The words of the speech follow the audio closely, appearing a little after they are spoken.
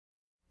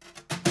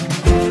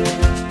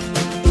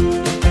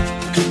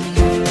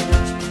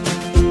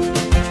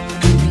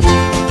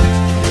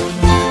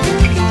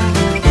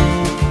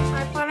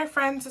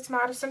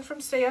Madison from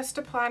Say Yes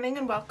to Planning,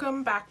 and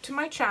welcome back to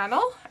my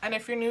channel. And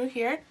if you're new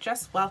here,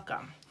 just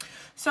welcome.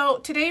 So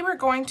today we're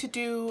going to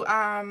do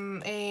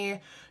a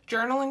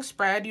journaling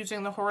spread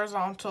using the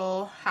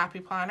horizontal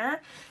happy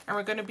planner, and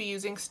we're going to be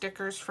using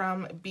stickers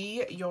from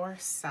Be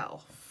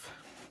Yourself.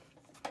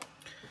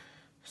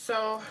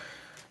 So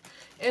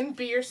in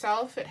Be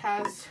Yourself, it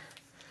has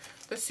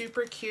the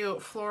super cute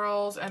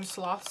florals and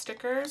sloth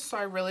stickers, so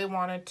I really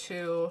wanted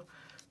to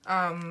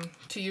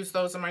use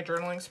those in my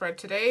journaling spread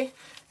today.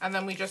 And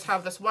then we just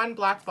have this one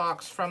black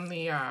box from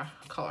the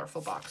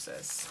Colourful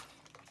boxes.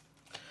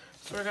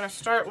 So we're gonna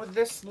start with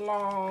this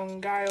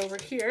long guy over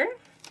here,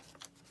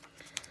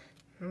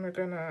 and we're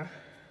gonna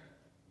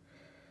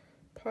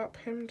pop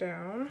him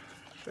down.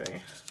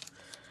 Actually,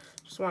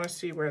 just want to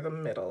see where the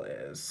middle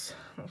is.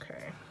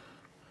 Okay.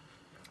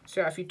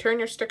 So yeah, if you turn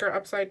your sticker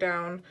upside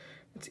down,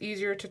 it's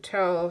easier to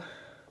tell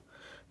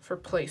for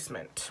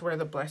placement where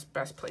the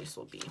best place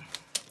will be.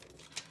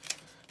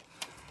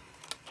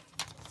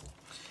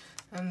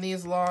 And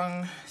these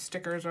long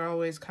stickers are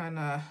always kind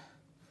of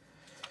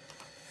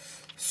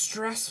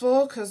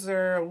stressful because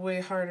they're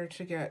way harder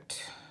to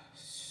get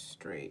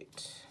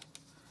straight.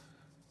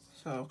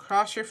 So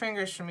cross your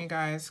fingers for me,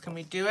 guys. Can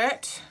we do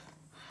it?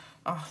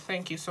 Oh,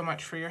 thank you so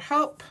much for your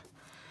help.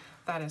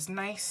 That is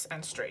nice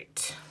and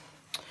straight.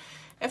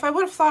 If I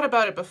would have thought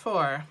about it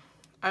before,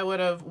 I would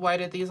have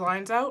whited these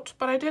lines out,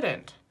 but I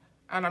didn't.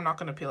 And I'm not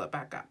going to peel it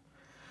back up.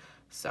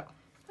 So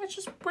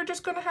we're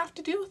just going to have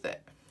to deal with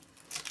it.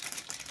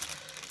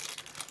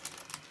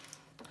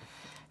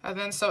 And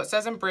then, so it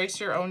says embrace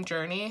your own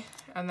journey.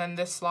 And then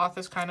this sloth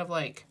is kind of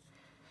like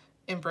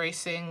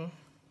embracing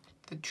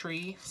the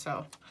tree.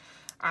 So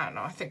I don't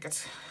know. I think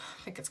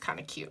it's kind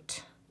of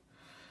cute.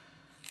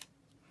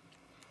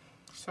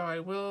 So I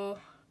will.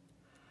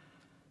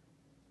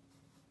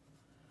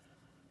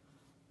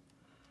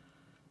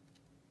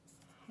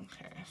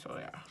 Okay. So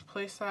yeah,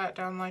 place that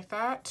down like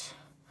that.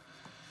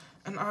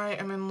 And I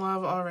am in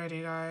love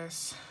already,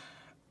 guys.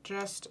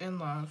 Just in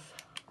love.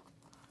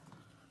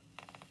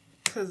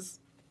 Because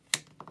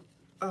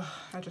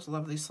I just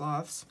love these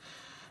sloths.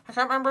 I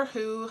can't remember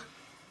who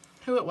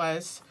it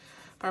was,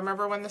 but I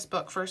remember when this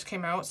book first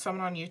came out,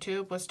 someone on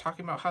YouTube was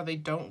talking about how they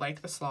don't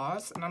like the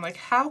sloths. And I'm like,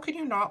 how can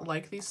you not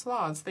like these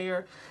sloths? They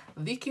are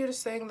the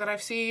cutest thing that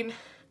I've seen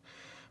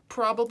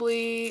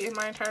probably in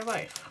my entire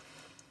life.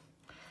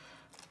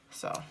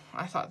 So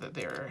I thought that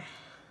they're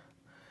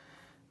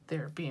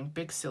being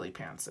big silly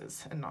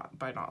pantses and not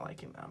by not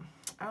liking them.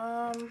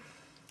 So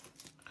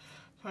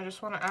I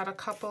just want to add a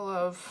couple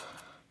of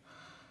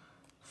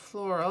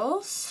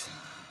florals.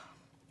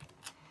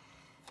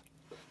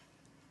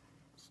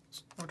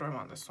 Or do I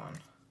want this one?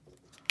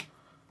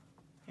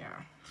 Yeah,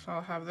 so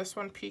I'll have this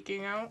one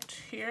peeking out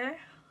here.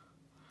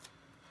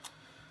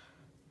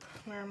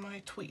 Where are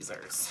my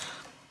tweezers?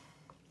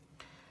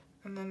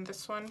 And then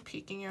this one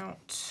peeking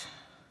out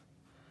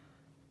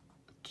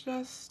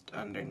just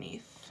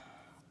underneath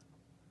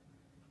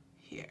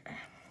here.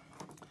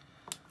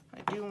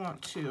 I do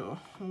want to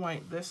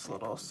white this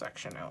little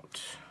section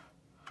out.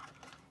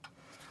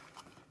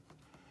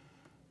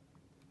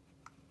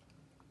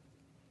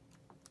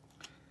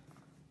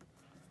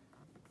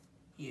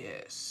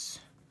 Yes,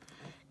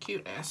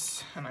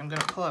 cuteness. And I'm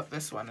gonna pull up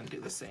this one and do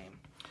the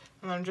same.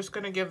 And I'm just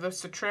gonna give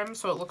this a trim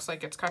so it looks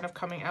like it's kind of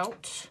coming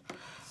out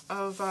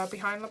of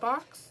behind the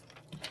box.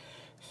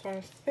 So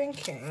I'm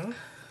thinking,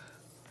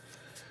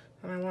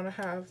 and I wanna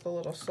have the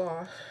little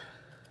sloth.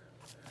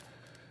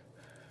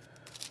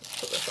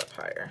 Let's put this up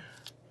higher.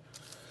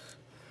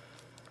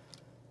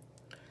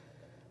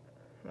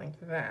 Like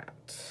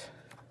that.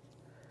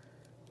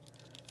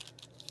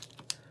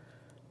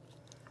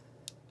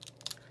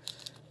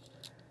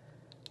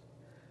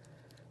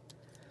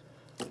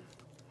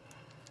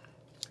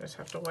 Just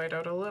have to white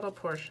out a little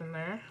portion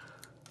there.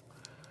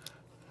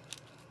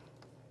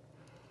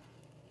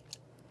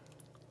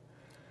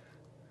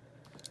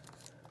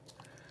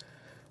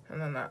 And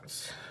then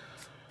that's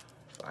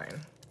fine.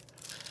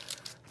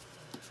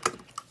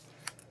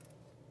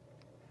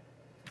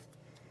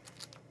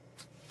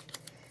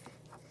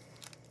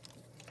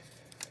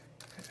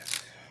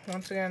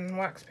 Once again,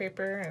 wax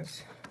paper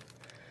is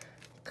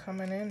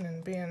coming in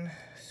and being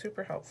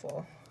super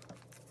helpful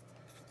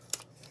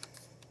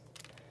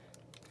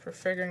for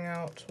figuring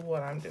out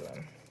what I'm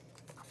doing.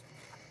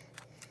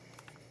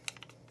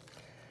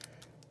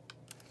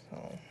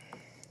 So,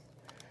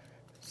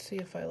 let's see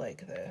if I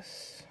like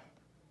this.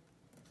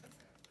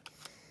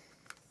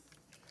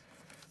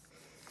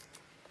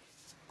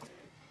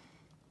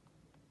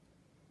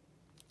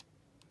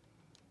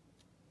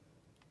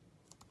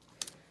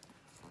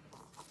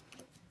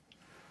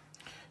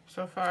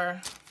 So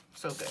far,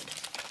 so good.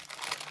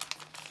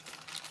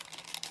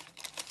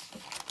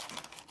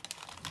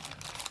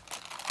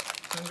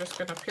 I'm just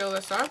gonna peel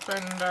this up,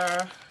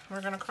 and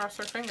we're gonna cross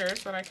our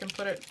fingers that I can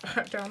put it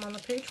down on the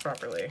page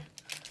properly.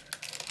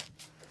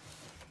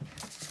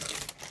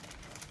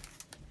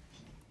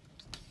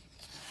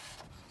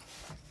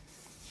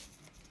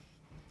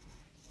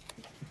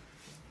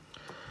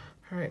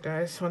 All right,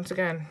 guys, once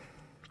again,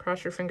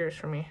 cross your fingers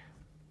for me.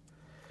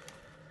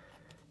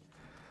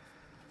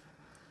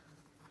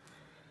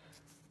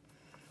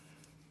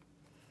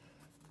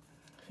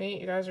 See,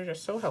 you guys are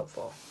just so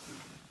helpful.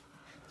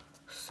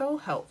 So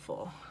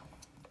helpful.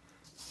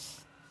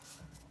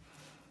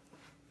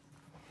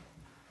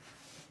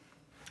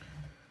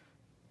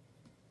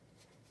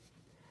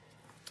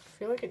 I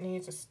feel like it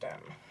needs a stem.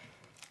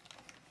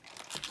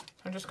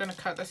 I'm just going to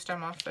cut the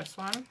stem off this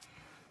one.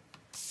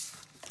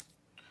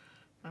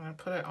 I'm going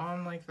to put it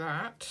on like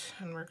that,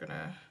 and we're going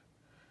to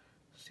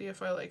see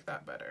if I like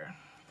that better.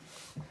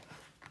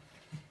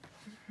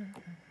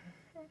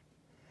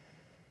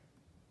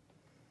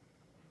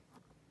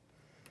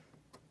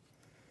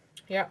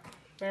 Yep,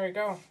 there we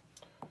go.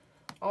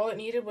 All it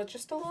needed was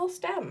just a little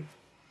stem.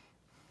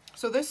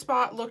 So this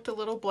spot looked a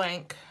little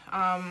blank,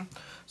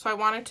 so I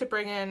wanted to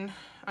bring in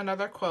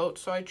another quote,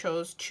 so I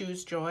chose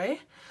Choose Joy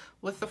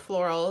with the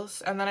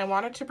florals, and then I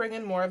wanted to bring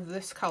in more of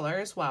this color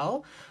as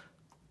well.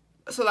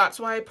 So that's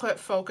why I put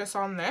focus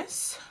on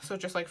this, so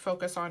just like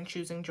focus on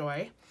choosing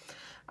joy.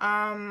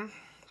 And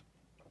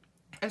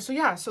so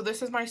yeah, so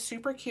this is my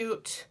super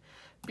cute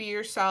Be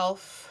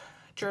Yourself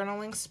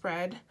journaling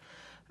spread.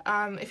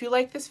 If you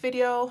like this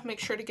video, make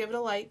sure to give it a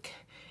like.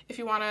 If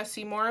you want to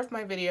see more of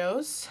my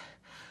videos,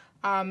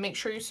 make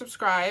sure you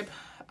subscribe.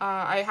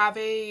 I have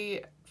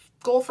a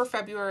goal for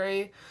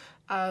February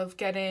of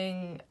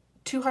getting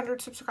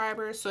 200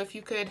 subscribers, so if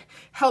you could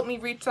help me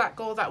reach that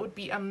goal, that would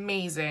be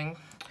amazing.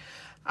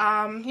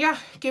 Yeah,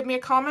 give me a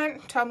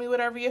comment, tell me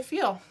whatever you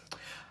feel.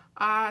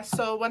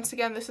 So once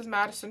again, this is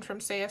Madison from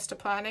Say Yes to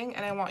Planning,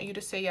 and I want you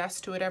to say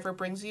yes to whatever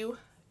brings you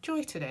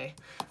joy today.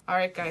 All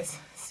right, guys,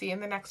 see you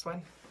in the next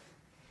one.